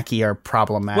being wacky are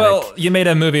problematic. Well, you made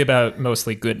a movie about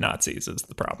mostly good Nazis is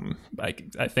the problem. I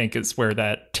think is where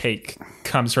that take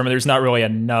comes from. There's not really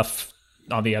enough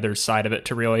on the other side of it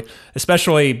to really,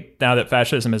 especially now that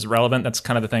fascism is relevant. That's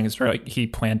kind of the thing is where like he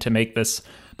planned to make this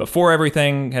before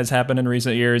everything has happened in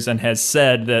recent years, and has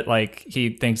said that like he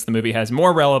thinks the movie has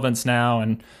more relevance now,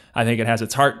 and I think it has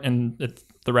its heart in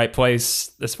the right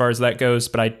place as far as that goes,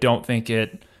 but I don't think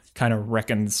it kind of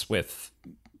reckons with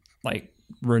like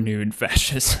renewed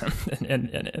fascism in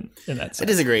that sense. I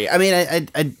disagree. I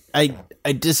mean,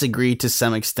 I disagree to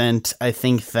some extent. I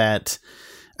think that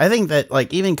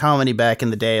like even comedy back in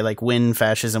the day, like when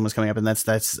fascism was coming up, and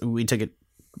that's we take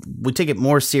it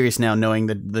more serious now, knowing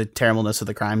the terribleness of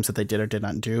the crimes that they did or did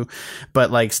not do.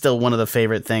 But like still one of the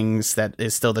favorite things that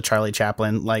is still the Charlie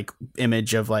Chaplin like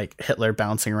image of like Hitler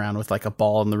bouncing around with like a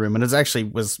ball in the room. And it actually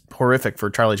was horrific for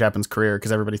Charlie Chaplin's career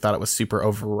because everybody thought it was super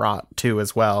overwrought too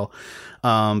as well.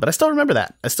 But I still remember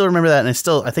that.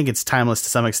 And I think it's timeless to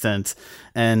some extent.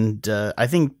 And I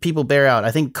think people bear out.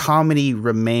 I think comedy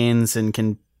remains and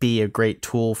can be a great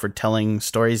tool for telling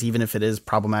stories, even if it is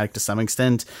problematic to some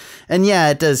extent. And yeah,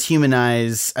 it does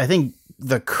humanize. I think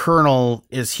the Colonel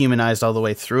is humanized all the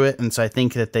way through it, and so I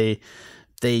think that they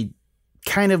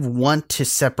kind of want to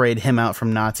separate him out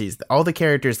from Nazis. All the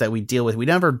characters that we deal with, we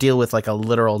never deal with like a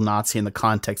literal Nazi in the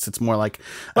context. It's more like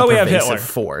a we have pervasive Hitler.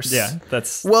 force. Yeah,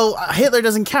 that's Hitler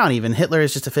doesn't count. Even Hitler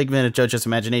is just a figment of Jojo's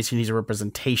imagination. He's a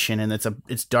representation, and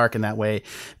it's dark in that way.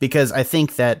 Because I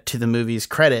think that, to the movie's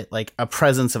credit, like a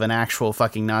presence of an actual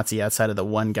fucking Nazi outside of the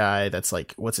one guy that's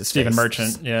like, what's his Stephen face?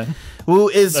 Merchant. Yeah, Who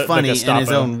is funny in Gestapo.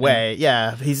 his own way.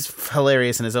 Yeah, he's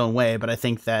hilarious in his own way. But I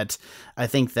think that I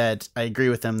agree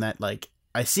with him that, like,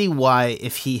 I see why,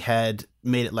 if he had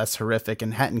made it less horrific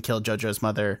and hadn't killed Jojo's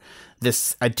mother,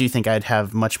 I do think I'd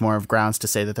have much more of grounds to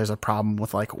say that there's a problem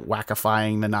with like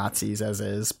wackifying the Nazis as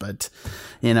is. But,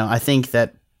 I think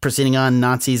that proceeding on,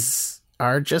 Nazis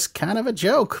are just kind of a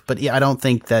joke. But yeah, I don't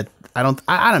know. I don't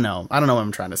know what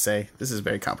I'm trying to say. This is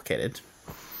very complicated.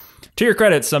 To your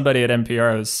credit, somebody at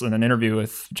NPR was in an interview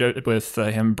with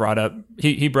him brought up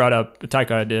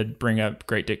Taika did bring up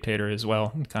Great Dictator as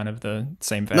well, in kind of the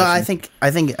same fashion. No, I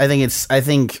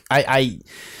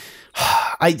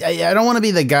don't want to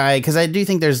be the guy, because I do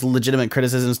think there's legitimate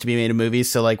criticisms to be made of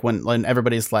movies. So like when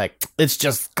everybody's like, it's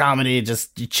just comedy,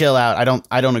 just you chill out.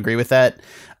 I don't agree with that.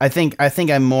 I think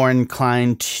I'm more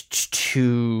inclined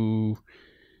to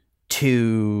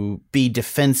be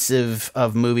defensive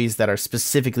of movies that are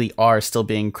still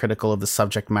being critical of the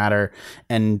subject matter,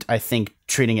 and I think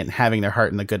treating it and having their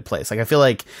heart in the good place. Like, I feel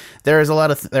like there is a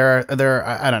lot of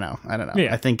I don't know.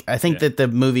 Yeah. I think that the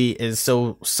movie is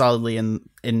so solidly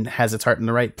and has its heart in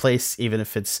the right place, even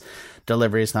if its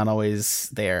delivery is not always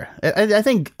there. I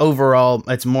think overall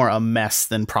it's more a mess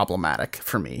than problematic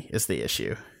for me is the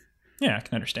issue. Yeah, I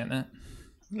can understand that.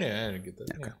 Yeah, I get that.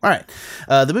 Yeah. All right.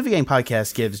 The Movie Gang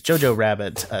Podcast gives Jojo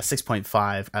Rabbit a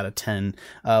 6.5 out of 10,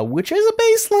 which is a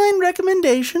baseline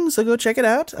recommendation, so go check it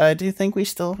out. I do think we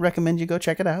still recommend you go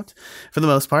check it out. For the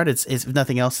most part, it's if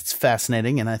nothing else, it's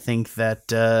fascinating, and I think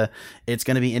that it's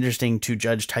going to be interesting to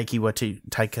judge Taika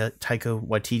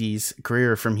Waititi's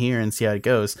career from here and see how it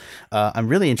goes. I'm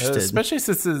really interested. Especially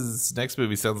since his next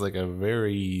movie sounds like a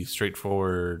very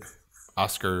straightforward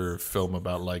Oscar film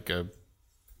about like a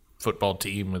football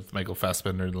team with Michael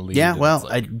Fassbender in the lead. Yeah, well,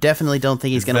 like, I definitely don't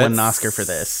think he's going to win an Oscar for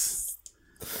this.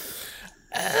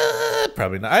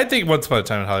 Probably not. I think Once Upon a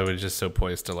Time in Hollywood is just so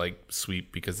poised to like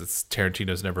sweep because it's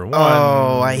Tarantino's never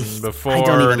won before. I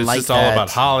don't even it's like just that. all about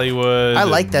Hollywood. I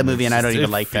like that movie, and I don't even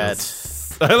like that.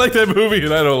 I like that movie,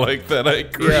 and I don't like that. I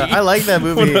agree. Yeah, I like that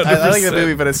movie. 100%. I like that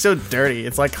movie, but it's so dirty.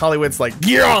 It's like Hollywood's like,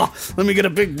 yeah, let me get a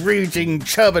big raging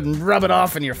chub and rub it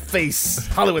off in your face.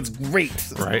 Hollywood's great.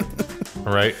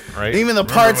 Right. Even the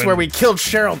parts where we killed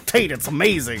Cheryl Tate, it's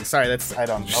amazing. Sorry, oh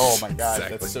my god,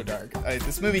 Exactly. that's so dark.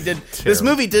 This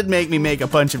movie did make me make a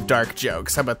bunch of dark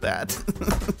jokes. How about that?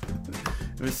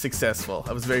 It was successful.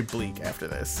 I was very bleak after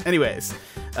this. Anyways,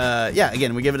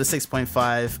 again, we give it a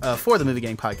 6.5 for the Movie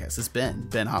Gang Podcast. It's Ben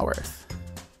Haworth.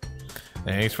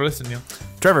 Thanks for listening, Neil.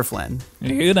 Trevor Flynn.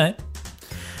 Good night.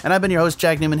 And I've been your host,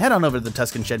 Jack Newman. Head on over to the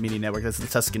Tuscan Shed Media Network. That's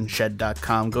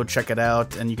thetuskanshed.com. Go check it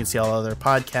out, and you can see all other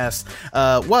podcasts.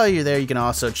 While you're there, you can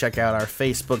also check out our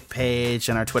Facebook page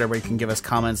and our Twitter, where you can give us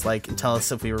comments and tell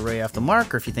us if we were way off the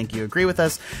mark, or if you think you agree with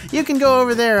us. You can go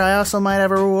over there. I also might have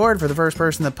a reward for the first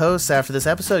person that posts after this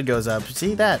episode goes up.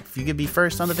 See that? If you could be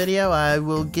first on the video, I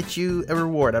will get you a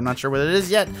reward. I'm not sure what it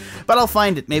is yet, but I'll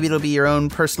find it. Maybe it'll be your own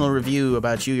personal review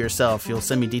about you yourself. You'll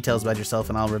send me details about yourself,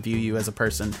 and I'll review you as a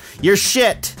person. You're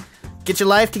shit! Get your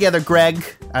life together, Greg.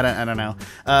 I don't know.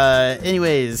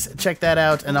 Anyways, check that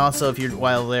out. And also, if you're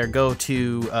while there, go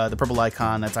to the purple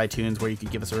icon. That's iTunes, where you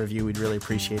could give us a review. We'd really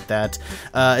appreciate that.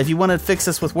 If you want to fix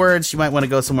us with words, you might want to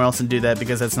go somewhere else and do that,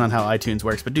 because that's not how iTunes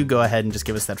works. But do go ahead and just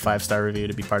give us that 5-star review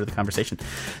to be part of the conversation.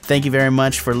 Thank you very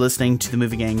much for listening to the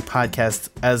Movie Gang Podcast.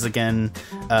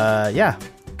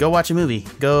 Go watch a movie.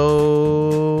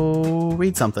 Go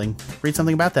read something. Read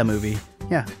something about that movie.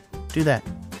 Yeah, do that.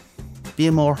 Be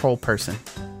a more whole person.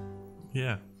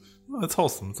 Yeah. Well, it's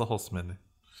wholesome. It's a wholesome ending.